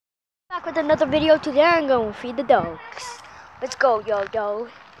Back with another video. Today I'm going to feed the dogs. Let's go, yo.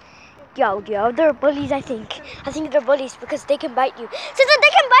 They're bullies, I think. I think they're bullies because they can bite you. Sister, they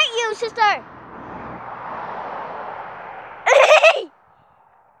can bite you, sister!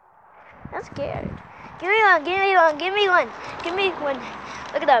 I'm scared. Give me one.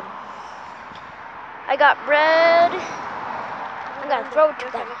 Look at them. I got bread. I'm going to throw it to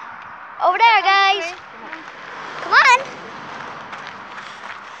them. Over there, guys. Come on.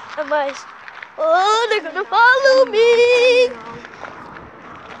 Oh, they're gonna follow me.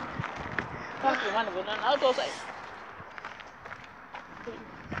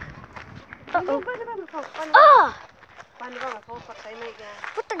 Ah!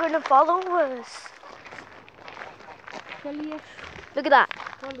 But they're gonna follow us. Look at that.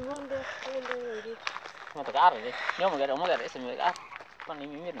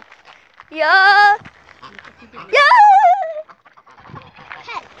 Yeah.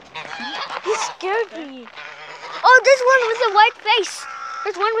 He scared me. Oh, there's one with a white face.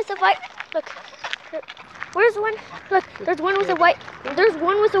 There's one with a white. Look. Where's one? Look. There's one with a white. There's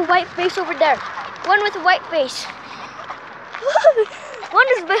one with a white face over there. One with a white face. One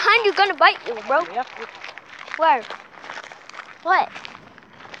is behind you, gonna bite you, bro. Where? What?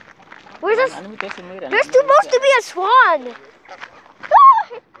 Where's this? There's supposed to be a swan.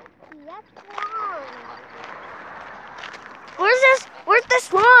 Where's this? Where's the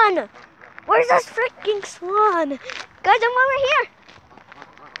swan? Where's this freaking swan? Guys, I'm over here.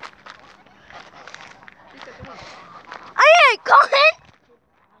 I ain't going.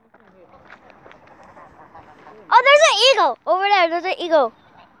 Oh, there's an eagle over there. There's an eagle.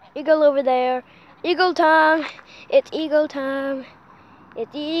 Eagle over there. Eagle time. It's eagle time.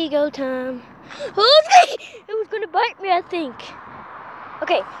 It's eagle time. Oh, it was gonna bite me, I think.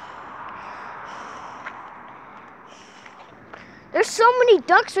 Okay. There's so many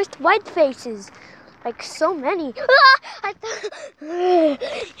ducks with white faces. Like so many. Ah!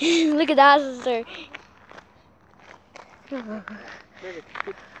 Look at that, sister.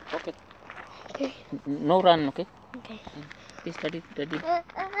 Okay. No run, okay? Okay. This daddy.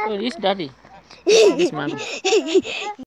 Oh, this daddy. This mommy.